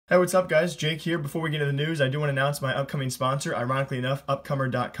Hey, what's up guys? Jake here. Before we get into the news, I do want to announce my upcoming sponsor, ironically enough,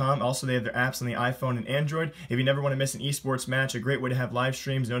 upcomer.com. Also, they have their apps on the iPhone and Android. If you never want to miss an esports match, a great way to have live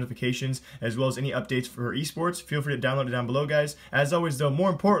streams, notifications, as well as any updates for esports, feel free to download it down below, guys. As always though, more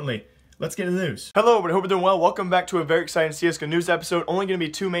importantly, let's get into the news. Hello everybody, hope you're doing well. Welcome back to a very exciting CSGO news episode. Only going to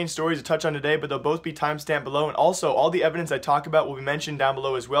be two main stories to touch on today, but they'll both be timestamped below. And also, all the evidence I talk about will be mentioned down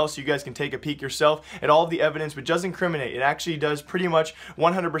below as well, so you guys can take a peek yourself at all of the evidence, which does incriminate. It actually does pretty much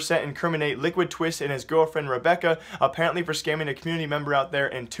 100% incriminate Liquid Twistzz and his girlfriend Rebecca, apparently for scamming a community member out there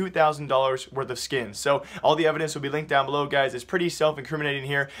in $2,000 worth of skins. So all the evidence will be linked down below, guys. It's pretty self-incriminating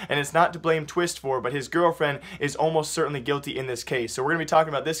here, and it's not to blame Twistzz for, but his girlfriend is almost certainly guilty in this case. So we're going to be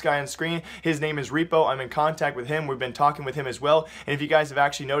talking about this guy on screen. His name is Repo. I'm in contact with him. We've been talking with him as well. And if you guys have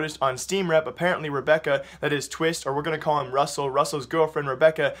actually noticed on Steam Rep, apparently Rebecca, that is Twistzz, or we're going to call him Russell, Russell's girlfriend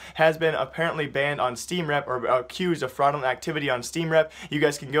Rebecca, has been apparently banned on Steam Rep, or accused of fraudulent activity on Steam Rep. You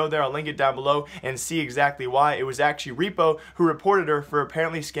guys can go there, I'll link it down below, and see exactly why. It was actually Repo who reported her for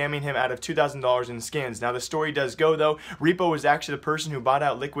apparently scamming him out of $2,000 in skins. Now the story does go though, Repo was actually the person who bought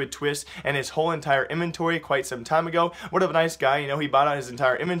out Liquid Twistzz and his whole entire inventory quite some time ago. What a nice guy, you know, he bought out his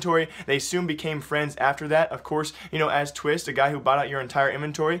entire inventory. They soon became friends after that. Of course, you know, as Twistzz, a guy who bought out your entire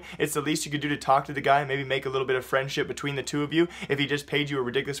inventory, it's the least you could do to talk to the guy, maybe make a little bit of friendship between the two of you if he just paid you a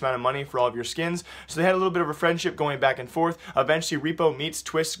ridiculous amount of money for all of your skins. So they had a little bit of a friendship going back and forth. Eventually, Repo meets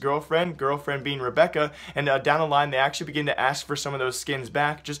Twistz's girlfriend being Rebecca, and down the line, they actually begin to ask for some of those skins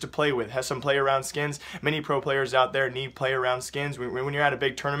back just to play with, have some play around skins. Many pro players out there need play around skins. When you're at a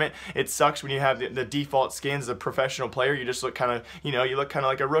big tournament, it sucks when you have the default skins as a professional player. You just look kind of, you know, you look kind of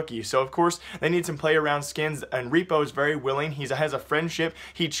like a rookie. So of course, they need some play around skins, and Repo is very willing. He has a friendship.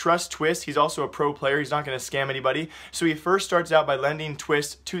 He trusts Twistzz. He's also a pro player. He's not going to scam anybody. So he first starts out by lending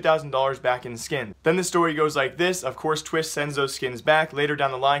Twistzz $2,000 back in skins. Then the story goes like this. Of course, Twistzz sends those skins back. Later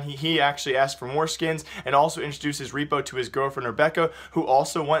down the line, he actually asks for more skins and also introduces Repo to his girlfriend Rebecca, who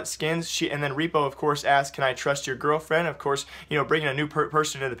also wants skins. And then Repo, of course, asks, "Can I trust your girlfriend?" Of course, you know, bringing a new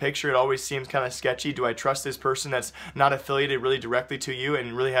person into the picture, it always seems kind of sketchy. Do I trust this person that's not affiliated really directly to you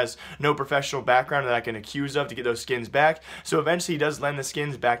and really has no professional background that I can accuse of to get those skins back? So eventually he does lend the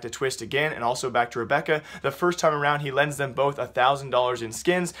skins back to Twistzz again, and also back to Rebecca. The first time around, he lends them both $1,000 in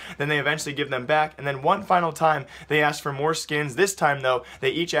skins. Then they eventually give them back, and then one final time they ask for more skins. This time though, they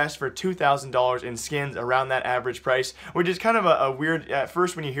each ask for $2,000 in skins, around that average price, which is kind of a weird, at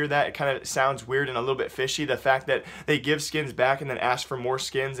first when you hear that, it kind of sounds weird and a little bit fishy. The fact that they give skins back and then ask for more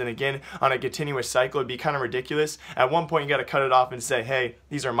skins, and again on a continuous cycle, it'd be kind of ridiculous. At one point you got to cut it off and say, hey,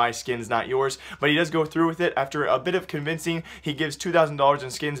 these are my skins, not yours. But he does go through with it. After a bit of convincing, he gives $2,000 in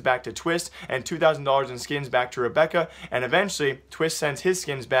skins back to Twistzz and $2,000 in skins back to Rebecca, and eventually Twistzz sends his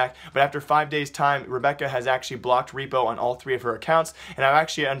skins back. But after 5 days time, Rebecca has actually blocked Repo on all 3 of her accounts, and I've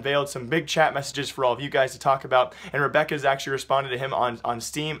actually unveiled some big chat messages for all of you guys to talk about, and Rebecca's actually responded to him on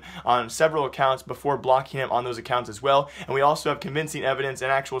Steam on several accounts before blocking him on those accounts as well. And we also have convincing evidence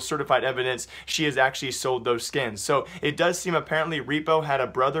and actual certified evidence she has actually sold those skins. So it does seem apparently Repo had a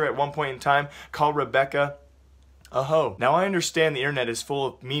brother at one point in time called Rebecca a hoe. Now I understand the internet is full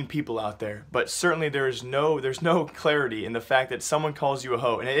of mean people out there, but certainly there's no clarity in the fact that someone calls you a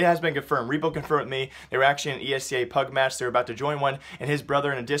hoe, and it has been confirmed. Repo confirmed with me. They were actually in an ESCA pug match. They were about to join one, and his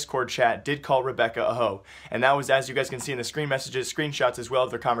brother in a Discord chat did call Rebecca a hoe, and that was, as you guys can see in the screen messages, screenshots as well of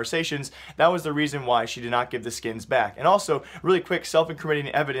their conversations, that was the reason why she did not give the skins back. And also, really quick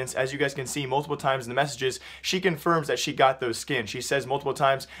self-incriminating evidence, as you guys can see multiple times in the messages, she confirms that she got those skins. She says multiple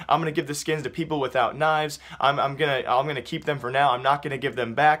times, I'm gonna give the skins to people without knives. I'm gonna keep them for now. I'm not gonna give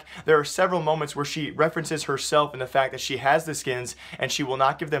them back. There are several moments where she references herself and the fact that she has the skins and she will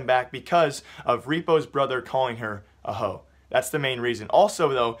not give them back because of Repo's brother calling her a hoe. That's the main reason. Also,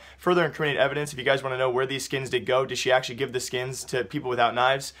 though, further incriminating evidence, if you guys want to know where these skins did go, did she actually give the skins to people without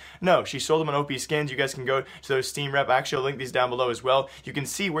knives? No, she sold them on OP Skins. You guys can go to those Steam Rep. Actually, I'll link these down below as well. You can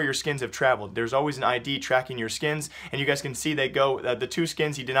see where your skins have traveled. There's always an ID tracking your skins, and you guys can see they go, the 2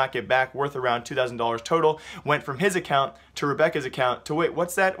 skins he did not get back, worth around $2,000 total, went from his account to Rebecca's account to, wait,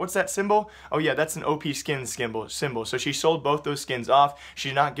 what's that? What's that symbol? Oh yeah, that's an OP Skins symbol. So she sold both those skins off. She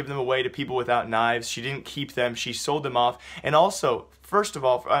did not give them away to people without knives. She didn't keep them. She sold them off. And also, first of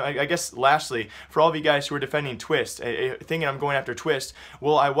all, I guess lastly, for all of you guys who are defending Twistzz, thinking I'm going after Twistzz,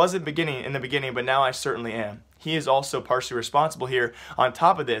 well, I wasn't in the beginning, but now I certainly am. he is also partially responsible here. On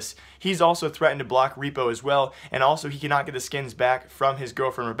top of this, he's also threatened to block Repo as well, and also he cannot get the skins back from his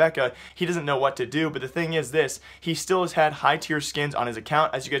girlfriend Rebecca. He doesn't know what to do, but the thing is this, he still has had high tier skins on his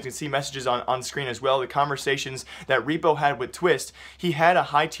account. As you guys can see messages on screen as well, the conversations that Repo had with Twistzz, he had a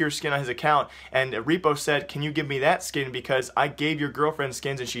high tier skin on his account, and Repo said, can you give me that skin because I gave your girlfriend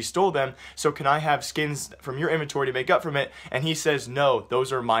skins and she stole them, so can I have skins from your inventory to make up from it? And he says, no,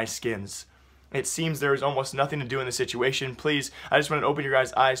 those are my skins. It seems there is almost nothing to do in the situation. Please, I just want to open your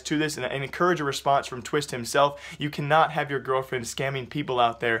guys' eyes to this and encourage a response from Twistzz himself. You cannot have your girlfriend scamming people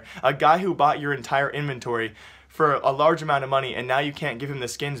out there. A guy who bought your entire inventory for a large amount of money, and now you can't give him the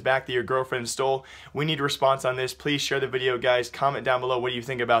skins back that your girlfriend stole. We need a response on this. Please share the video, guys. Comment down below what do you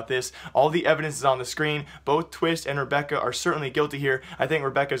think about this. All the evidence is on the screen. Both Twistzz and Rebecca are certainly guilty here. I think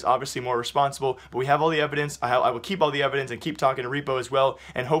Rebecca is obviously more responsible, but we have all the evidence. I will keep all the evidence and keep talking to Repo as well,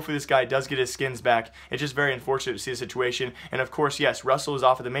 and hopefully this guy does get his skins back. It's just very unfortunate to see the situation, and of course, yes, Russell is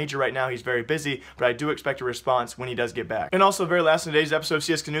off at the major right now. He's very busy, but I do expect a response when he does get back. And also, very last in today's episode of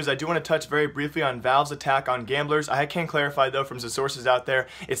CSGO News, I do want to touch very briefly on Valve's attack on gamblers. I can clarify though from some sources out there,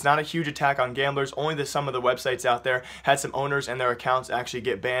 it's not a huge attack on gamblers. Only some of the websites out there had some owners and their accounts actually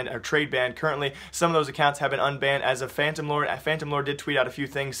get banned or trade banned. Currently, some of those accounts have been unbanned. As of Phantom Lord did tweet out a few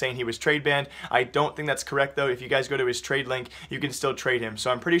things saying he was trade banned. I don't think that's correct though. If you guys go to his trade link, you can still trade him. So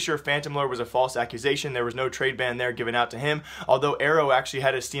I'm pretty sure Phantom Lord was a false accusation. There was no trade ban there given out to him. Although Arrow actually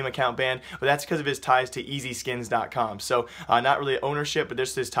had his Steam account banned, but that's because of his ties to EasySkins.com. So not really ownership, but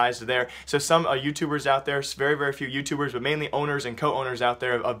just his ties to there. So some YouTubers out there, very few YouTubers, but mainly owners and co-owners out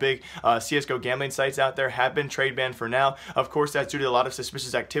there of big CSGO gambling sites out there have been trade banned for now. Of course, that's due to a lot of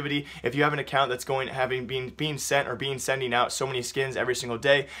suspicious activity. If you have an account that's being sent or sending out so many skins every single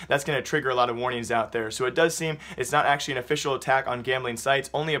day, that's going to trigger a lot of warnings out there. So it does seem it's not actually an official attack on gambling sites,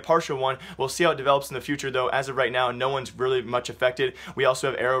 only a partial one. We'll see how it develops in the future though. As of right now, no one's really much affected. We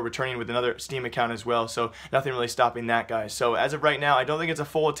also have Arrow returning with another Steam account as well, so nothing really stopping that, guys. So as of right now, I don't think it's a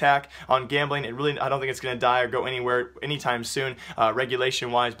full attack on gambling. I don't think it's going to die or go anywhere anytime soon,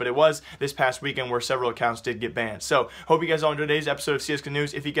 regulation wise, but it was this past weekend where several accounts did get banned. So hope you guys all enjoyed today's episode of CSGO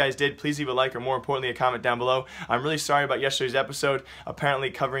News. If you guys did, please leave a like, or more importantly a comment down below. I'm really sorry about yesterday's episode. Apparently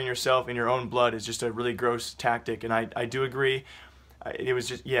covering yourself in your own blood is just a really gross tactic, and I do agree. It was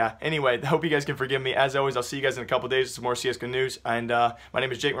just, yeah. Anyway, I hope you guys can forgive me. As always, I'll see you guys in a couple days with some more CSGO News, and my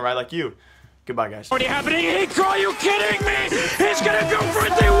name is Jake, I like you. Goodbye, guys. Already happening. Are you kidding me? He's gonna go for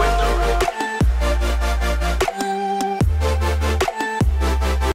it.